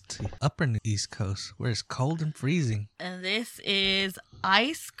Coast, upper East Coast, where it's cold and freezing. And this is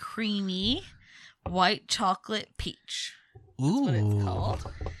Ice Creamy White Chocolate Peach. Ooh, That's what it's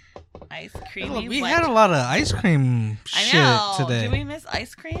called. Ice Creamy we White had a lot of ice cream I shit know. today. Did we miss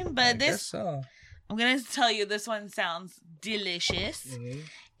ice cream? But I this, guess so. I'm going to tell you, this one sounds delicious. Mm-hmm.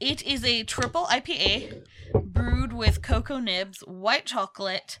 It is a triple IPA brewed with cocoa nibs, white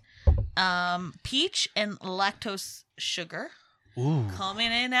chocolate, peach, and lactose sugar. Ooh,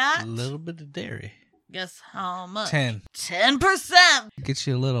 Coming in at, a little bit of dairy. guess how much? 10. 10%. Get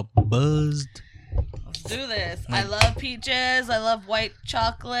you a little buzzed. Let's do this. I love peaches. I love white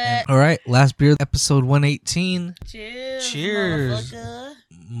chocolate. All right, last beer, episode 118. Cheers. Cheers. motherfucker.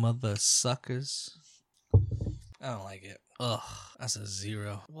 Mother suckers. I don't like it. Ugh, that's a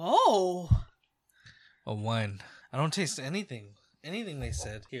 0. Whoa. A 1. I don't taste anything. Anything they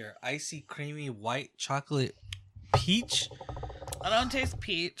said. Here, icy, creamy, white chocolate, peach. I don't taste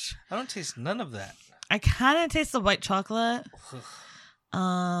peach. I don't taste none of that. I kind of taste the white chocolate.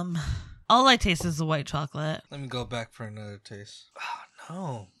 All I taste is the white chocolate. Let me go back for another taste.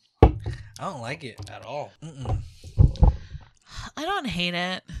 Oh, no. I don't like it at all. Mm-mm. I don't hate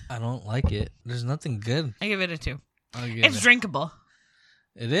it. I don't like it. There's nothing good. I give it a 2. I'll give It's it. drinkable.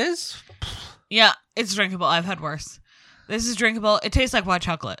 It is? Yeah, it's drinkable. I've had worse. This is drinkable. It tastes like white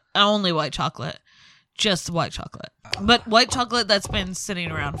chocolate. Only white chocolate. Just white chocolate. But white chocolate that's been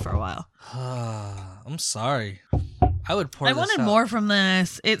sitting around for a while. I'm sorry. I would pour I this wanted out. more from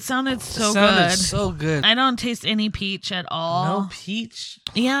this. It sounded so It sounded good. so good. I don't taste any peach at all. No peach?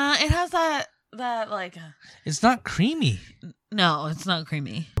 Yeah, it has that like... It's not creamy. No, it's not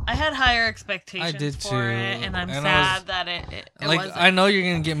creamy. I had higher expectations I did for too. it, and I'm And sad that it Like, wasn't. I know you're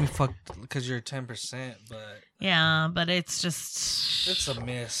going to get me fucked because you're 10%, but Yeah, but it's just... it's a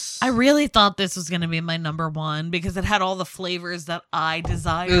miss. I really thought this was going to be my number 1 because it had all the flavors that I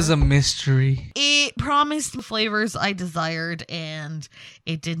desired. It was a mystery. It promised the flavors I desired, and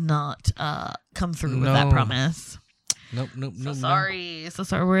it did not come through with that No. promise. Nope. So sorry.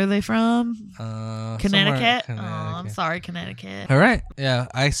 Where are they from? Connecticut? Somewhere- Oh, I'm sorry, Connecticut. All right. Yeah,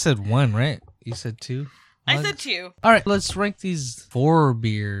 I said 1, right? You said 2? I said 2. All right, let's rank these 4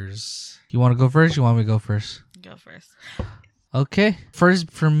 beers. You want to go first? You want me to go first? Go first. Okay.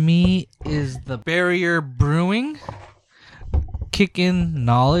 First for me is the Barrier Brewing Kickin'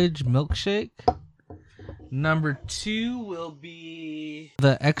 Knowledge Milkshake. Number 2 will be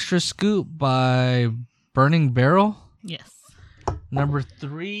the Extra Scoop by Burning Barrel. Yes. Number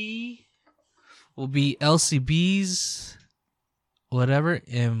 3 will be LCB's whatever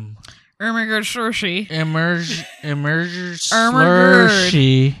Ermagerd Slurshee. Emerge Ermagerd.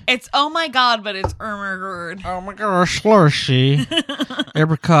 Slurshee. It's oh my god, but it's Ermagerd. Oh my gosh, Slurshee.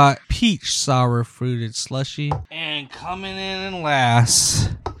 Apricot peach sour fruited slushy. And coming in last.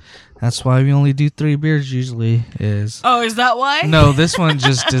 That's why we only do 3 beers usually is. Oh, is that why? No, this one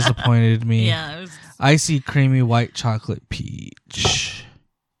just disappointed me. Yeah. It was... Icy creamy white chocolate peach.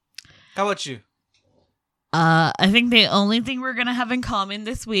 How about you? I think the only thing we're gonna have in common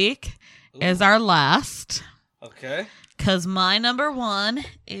this week is our last. Okay. Because my number 1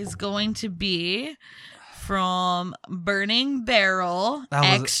 is going to be from Burning Barrel That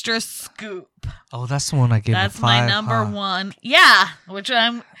was- Extra Scoop. Oh, that's the one I gave That's a 5. my number 1. Yeah,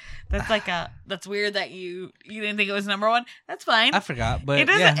 that's weird that you didn't think it was number 1. That's fine. I forgot, but It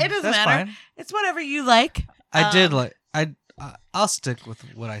doesn't- yeah, it doesn't that's matter. Fine. It's whatever you like. I did like I'll stick with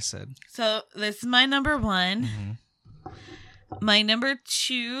what I said. So this is my number 1. Mhm. My number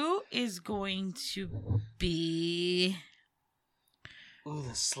 2 is going to be Ooh,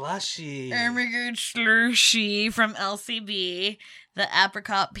 the slushy. Ermagerd Slurshee from LCB, the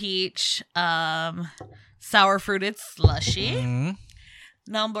apricot peach sour fruited slushy. Mhm.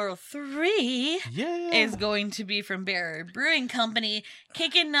 Number 3 Yeah. is going to be from Barrier Brewing Company,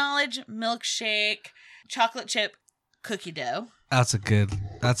 Kickin' Knowledge Milkshake, chocolate chip cookie dough. That's a good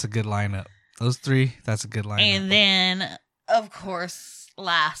lineup. Those 3, that's a good lineup. And then, of course,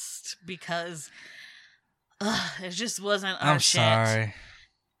 last, because it just wasn't our I'm shit. sorry.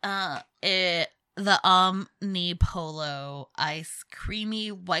 The Omnipolo Ice Creamy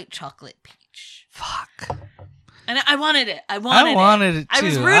White Chocolate Peach. Fuck. And I wanted it. I I wanted it. it too. I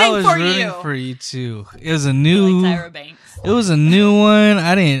was rooting for rooting you. for you too. It was a new. Like Tyra Banks. It was a new one.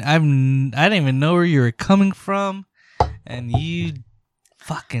 I didn't even know where you were coming from, and you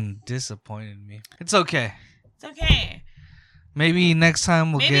fucking disappointed me. It's okay. It's okay. Maybe next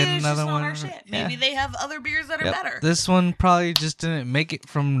time we'll Maybe get it's another just one. not our shit. Maybe Yeah. they have other beers that are Yep. better. This one probably just didn't make it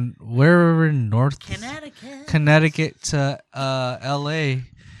from wherever north Connecticut to LA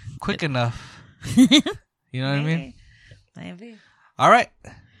quick enough. You know what I mean? Maybe. All right.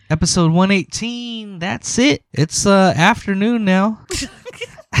 Episode 118. That's it. It's afternoon now.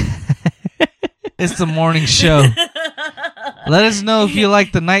 It's the morning show. Let us know if you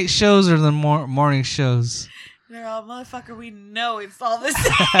like the night shows or the morning shows. They're all, motherfucker, we know it's all the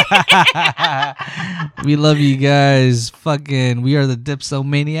same. We love you guys. Fucking, we are the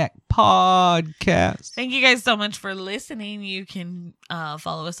Dipsomaniac Podcast. Thank you guys so much for listening. You can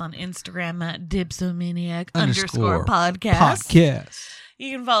follow us on Instagram at Dipsomaniac _ podcast.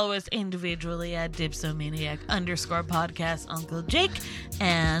 You can follow us individually at Dipsomaniac _ podcast. Uncle Jake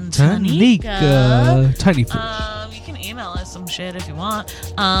and Tanika. Tiny fish. You can email us some shit if you want.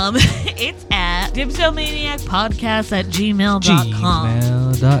 It's at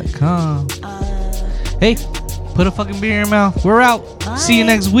dipsomaniacpodcast@gmail.com. Gmail.com. Hey, put a fucking beer in your mouth. We're out. Bye. See you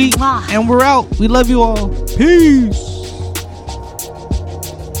next week. Mwah. And we're out. We love you all. Peace.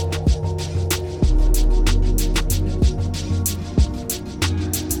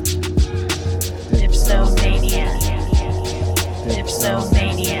 Dipsomaniac.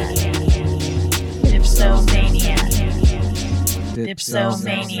 Dipsomaniac. Dipsomaniac.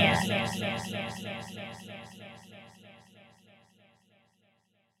 Dipsomania.